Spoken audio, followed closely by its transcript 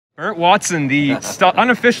Burt Watson, the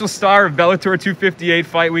unofficial star of Bellator 258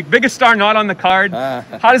 Fight Week. Biggest star not on the card.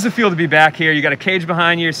 How does it feel to be back here? You got a cage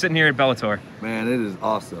behind you, sitting here at Bellator. Man, it is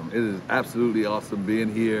awesome. It is absolutely awesome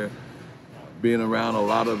being here, being around a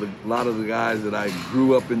lot of the guys that I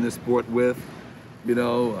grew up in this sport with. You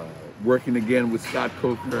know, working again with Scott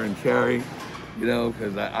Coker and Kerry. You know,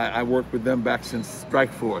 because I worked with them back since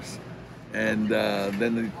Strikeforce, and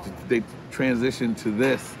then they transitioned to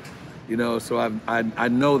this. You know, so I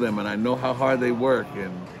know them and I know how hard they work,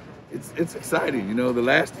 and it's exciting. You know, the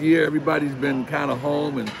last year everybody's been kind of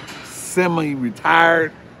home and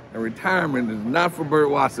semi-retired, and retirement is not for Burt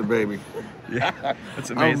Watson, baby. Yeah, that's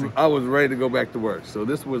amazing. I was ready to go back to work, so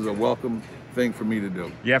this was a welcome thing for me to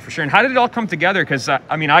do. Yeah, for sure. And how did it all come together? Because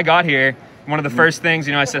I mean, I got here. One of the first things,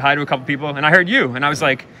 you know, I said hi to a couple people, and I heard you, and I was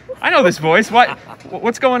like, I know this voice.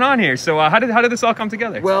 What's going on here? So how did this all come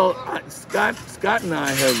together? Well, Scott and I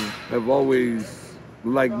have always,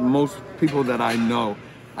 like most people that I know,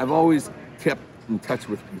 I've always kept in touch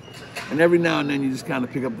with people. And every now and then you just kind of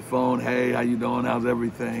pick up the phone, hey, how you doing? How's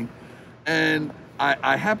everything? And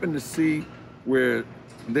I happened to see where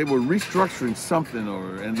they were restructuring something,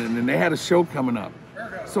 and then they had a show coming up.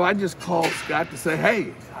 So I just called Scott to say,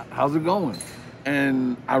 hey, how's it going?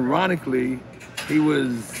 And ironically, he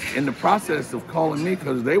was in the process of calling me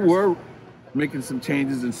because they were making some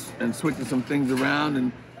changes and switching some things around.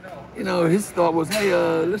 And, you know, his thought was, hey,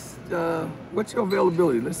 what's your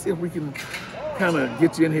availability? Let's see if we can kind of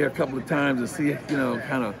get you in here a couple of times and see, you know,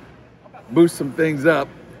 kind of boost some things up.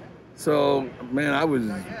 So, man, I was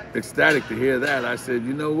ecstatic to hear that. I said,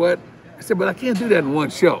 you know what? I said, but I can't do that in one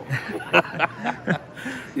show.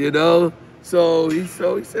 You know? So he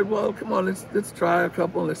said, well, come on, let's try a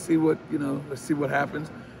couple, let's see what, you know, let's see what happens.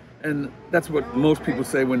 And that's what most people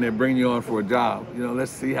say when they bring you on for a job. You know,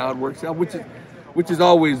 let's see how it works out, which is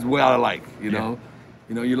always what I like, you know.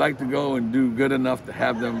 You know, you like to go and do good enough to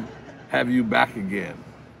have you back again.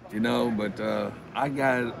 You know, but I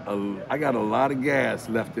got a lot of gas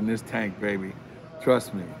left in this tank, baby.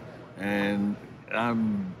 Trust me. And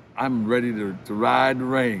I'm ready to ride the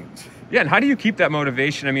range. Yeah, and how do you keep that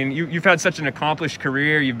motivation? I mean, you've had such an accomplished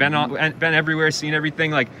career. You've been everywhere, seen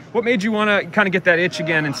everything. Like, what made you want to kind of get that itch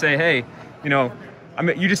again and say, hey, you know, I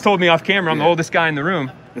mean, you just told me off camera I'm the oldest guy in the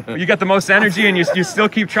room. You got the most energy, and you still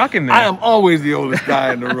keep trucking, man. I am always the oldest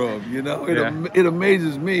guy in the room. You know, it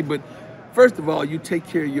amazes me. But first of all, you take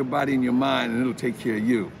care of your body and your mind, and it'll take care of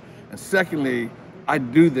you. And secondly, I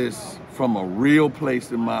do this from a real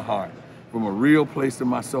place in my heart, from a real place in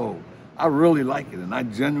my soul. I really like it, and I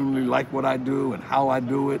genuinely like what I do and how I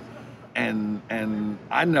do it. And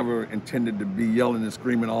I never intended to be yelling and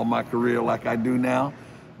screaming all my career like I do now.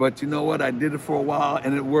 But you know what? I did it for a while,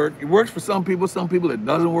 and it worked. It works for some people it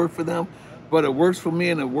doesn't work for them. But it works for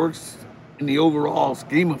me, and it works in the overall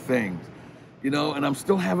scheme of things. You know, and I'm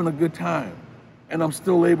still having a good time, and I'm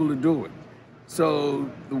still able to do it. So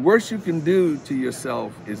the worst you can do to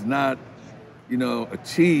yourself is not, you know,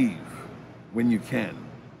 achieve when you can.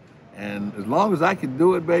 And as long as I can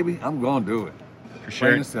do it, baby, I'm gonna do it. For sure.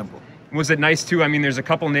 Plain and simple. Was it nice too? I mean, there's a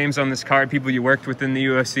couple names on this card, people you worked with in the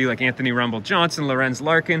UFC, like Anthony Rumble Johnson, Lorenz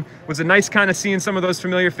Larkin. Was it nice kind of seeing some of those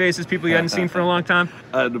familiar faces, people you hadn't seen for a long time?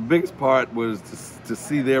 The biggest part was to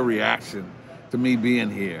see their reaction to me being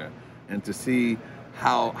here, and to see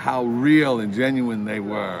how real and genuine they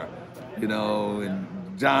were, you know, and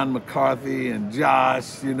John McCarthy and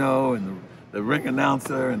Josh, you know, and the ring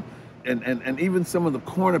announcer, and even some of the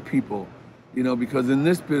corner people, you know, because in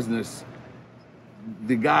this business,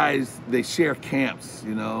 the guys, they share camps,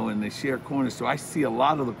 you know, and they share corners. So I see a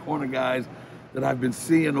lot of the corner guys that I've been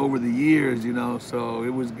seeing over the years, you know, so it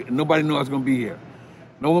was, nobody knew I was gonna be here.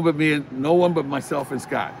 No one but me, no one but myself and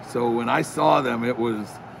Scott. So when I saw them, it was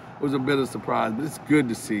a bit of a surprise, but it's good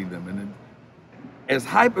to see them. And as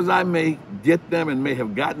hype as I may get them and may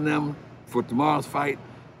have gotten them for tomorrow's fight,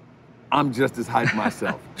 I'm just as hyped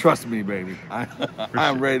myself. Trust me, baby.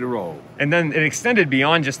 I'm ready to roll. And then it extended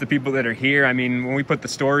beyond just the people that are here. I mean, when we put the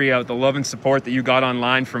story out, the love and support that you got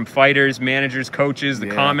online from fighters, managers, coaches, the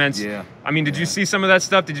comments. Yeah. I mean, did you see some of that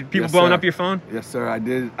stuff? Did you, people blowing up your phone? Yes, sir. I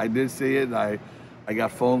did see it. I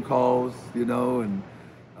got phone calls, you know, and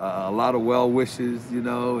a lot of well wishes, you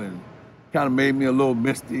know, and kind of made me a little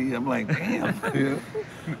misty. I'm like, damn. You know?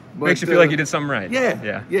 But, makes you feel like you did something right.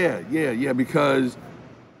 Yeah. Because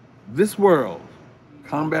this world,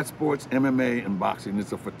 combat sports, MMA, and boxing,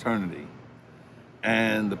 is a fraternity.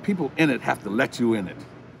 And the people in it have to let you in it.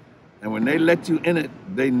 And when they let you in it,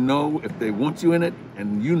 they know if they want you in it,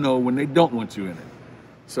 and you know when they don't want you in it.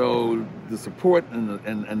 So the support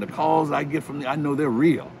and the calls I get from them, I know they're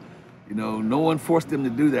real. You know, no one forced them to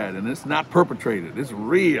do that, and it's not perpetrated. It's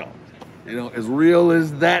real. You know, as real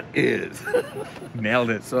as that is. Nailed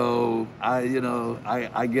it. So I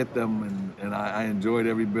get them, and I enjoyed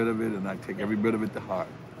every bit of it, and I take every bit of it to heart.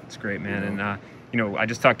 That's great, man. And you know, I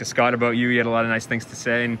just talked to Scott about you. He had a lot of nice things to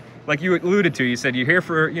say, and like you alluded to, you said you're here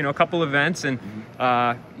for, you know, a couple events, and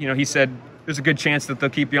you know, he said there's a good chance that they'll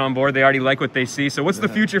keep you on board. They already like what they see. So what's the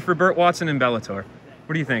future for Burt Watson and Bellator?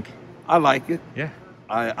 What do you think? I like it. Yeah.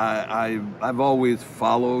 I've always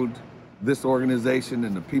followed this organization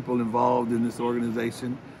and the people involved in this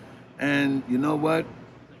organization, and you know what?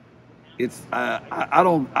 It's I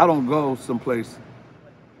don't go someplace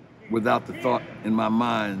without the thought in my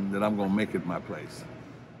mind that I'm gonna make it my place,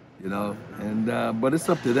 you know. And but it's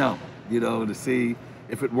up to them, you know, to see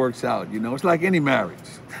if it works out. You know, it's like any marriage.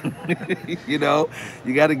 You know,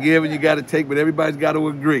 you got to give and you got to take, but everybody's got to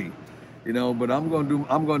agree. You know, but I'm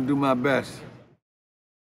gonna do my best